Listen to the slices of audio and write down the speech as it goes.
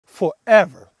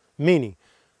forever. Meaning,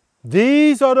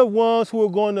 these are the ones who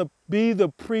are going to be the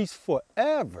priests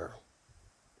forever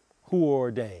who are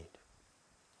ordained.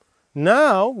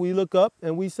 Now we look up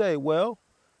and we say, well,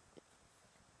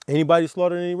 anybody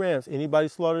slaughtered any rams? Anybody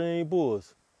slaughtered any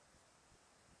bulls?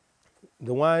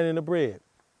 The wine and the bread.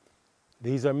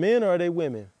 These are men or are they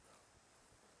women?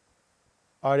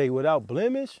 Are they without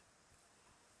blemish?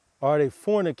 Are they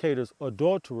fornicators,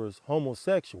 adulterers,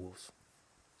 homosexuals?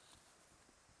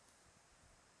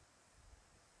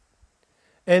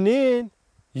 And then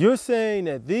you're saying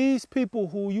that these people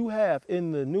who you have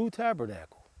in the new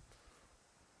tabernacle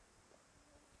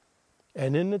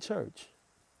and in the church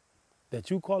that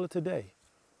you call it today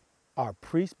are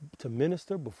priests to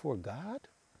minister before God?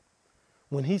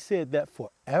 When he said that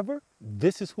forever,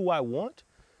 this is who I want.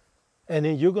 And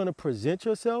then you're going to present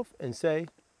yourself and say,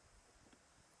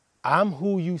 I'm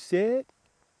who you said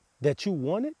that you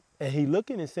wanted. And he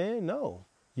looking and saying, no,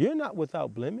 you're not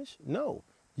without blemish. No,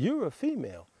 you're a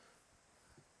female.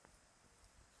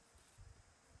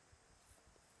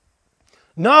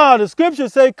 Nah, the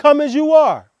scriptures say, come as you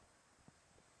are.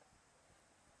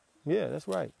 Yeah, that's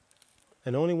right.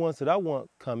 And the only ones that I want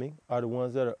coming are the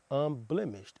ones that are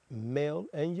unblemished, male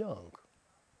and young.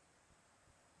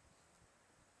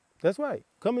 That's right.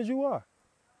 Come as you are.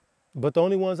 But the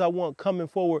only ones I want coming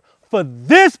forward for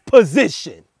this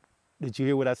position. Did you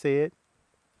hear what I said?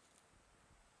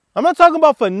 I'm not talking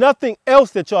about for nothing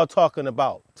else that y'all talking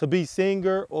about, to be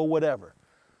singer or whatever.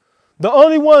 The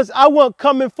only ones I want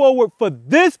coming forward for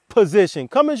this position,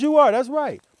 come as you are, that's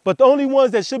right. But the only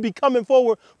ones that should be coming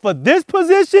forward for this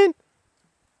position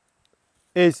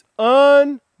is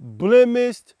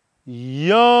unblemished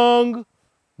young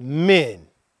men.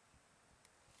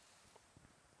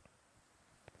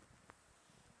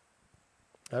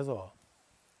 That's all.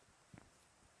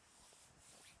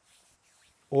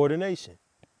 Ordination.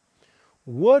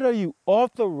 What are you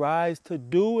authorized to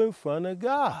do in front of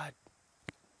God?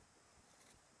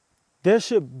 There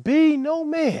should be no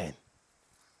man.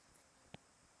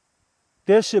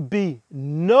 There should be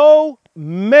no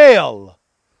male,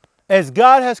 as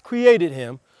God has created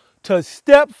him, to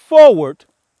step forward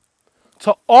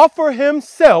to offer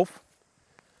himself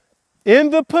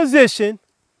in the position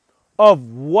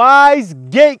of wise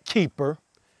gatekeeper,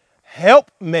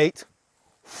 helpmate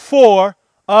for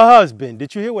a husband.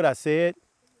 Did you hear what I said?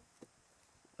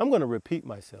 I'm going to repeat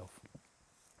myself.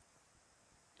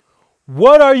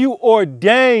 What are you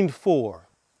ordained for?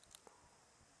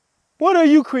 What are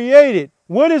you created?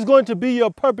 What is going to be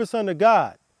your purpose under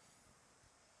God?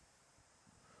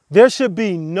 There should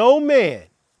be no man,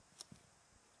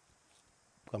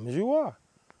 come as you are.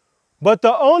 But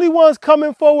the only ones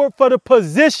coming forward for the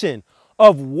position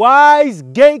of wise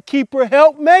gatekeeper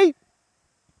helpmate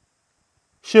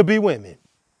should be women.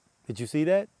 Did you see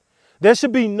that? There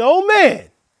should be no man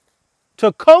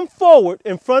to come forward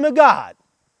in front of God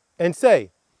and say,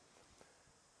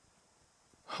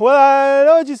 well, I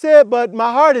know what you said, but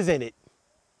my heart is in it.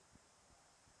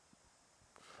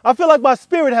 I feel like my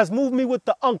spirit has moved me with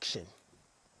the unction.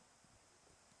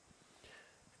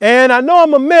 And I know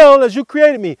I'm a male as you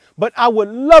created me, but I would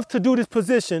love to do this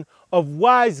position of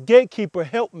wise gatekeeper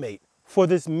helpmate for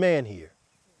this man here.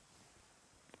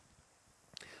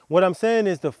 What I'm saying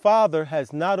is the Father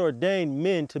has not ordained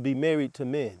men to be married to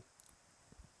men.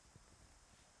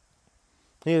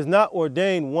 He has not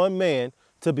ordained one man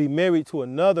to be married to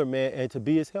another man and to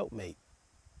be his helpmate.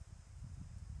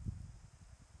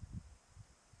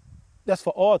 That's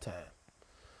for all time.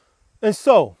 And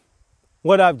so,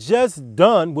 what I've just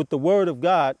done with the word of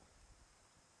God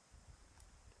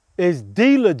is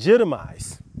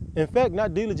delegitimize. In fact,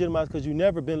 not delegitimize because you've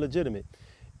never been legitimate.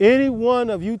 Any one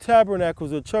of you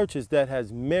tabernacles or churches that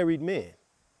has married men,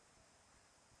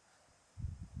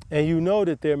 and you know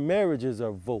that their marriages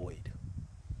are void,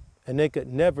 and they could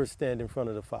never stand in front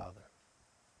of the Father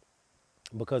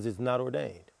because it's not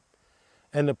ordained.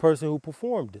 And the person who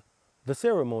performed the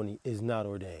ceremony is not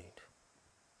ordained.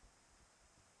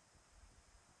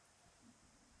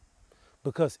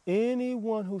 Because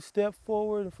anyone who stepped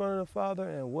forward in front of the Father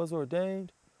and was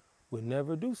ordained would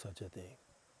never do such a thing.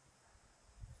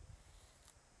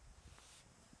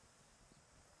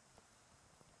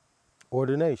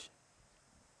 Ordination.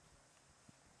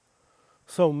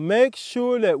 So make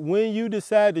sure that when you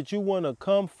decide that you want to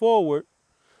come forward,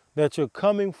 that you're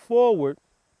coming forward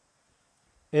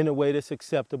in a way that's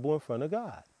acceptable in front of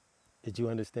God. Did you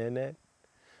understand that?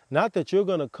 Not that you're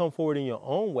going to come forward in your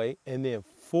own way and then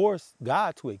force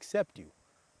God to accept you.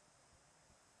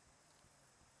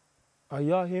 Are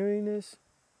y'all hearing this?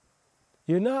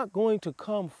 You're not going to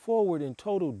come forward in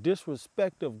total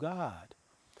disrespect of God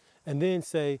and then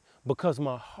say, because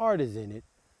my heart is in it,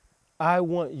 I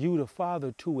want you, the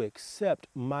Father, to accept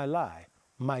my lie,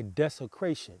 my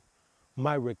desecration,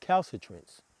 my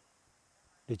recalcitrance.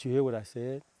 Did you hear what I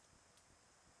said?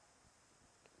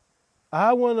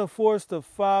 I want to force the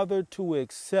Father to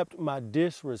accept my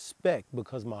disrespect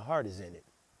because my heart is in it.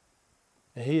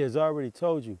 And he has already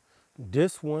told you,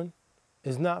 this one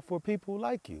is not for people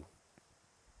like you.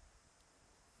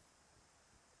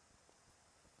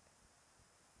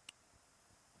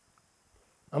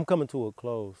 I'm coming to a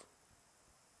close.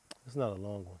 It's not a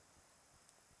long one.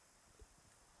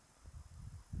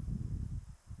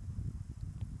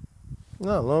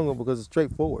 Not a long one because it's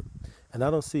straightforward. And I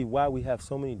don't see why we have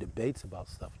so many debates about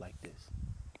stuff like this.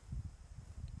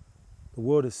 The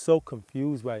world is so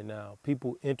confused right now.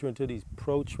 People enter into these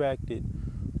protracted,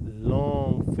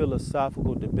 long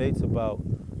philosophical debates about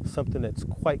something that's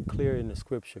quite clear in the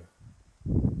scripture.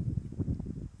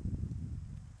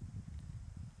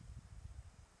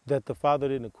 That the Father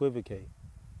didn't equivocate.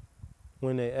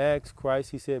 When they asked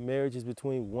Christ, he said marriage is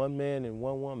between one man and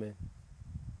one woman,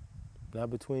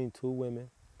 not between two women,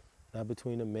 not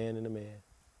between a man and a man.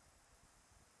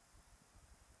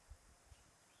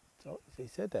 So he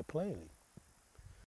said that plainly.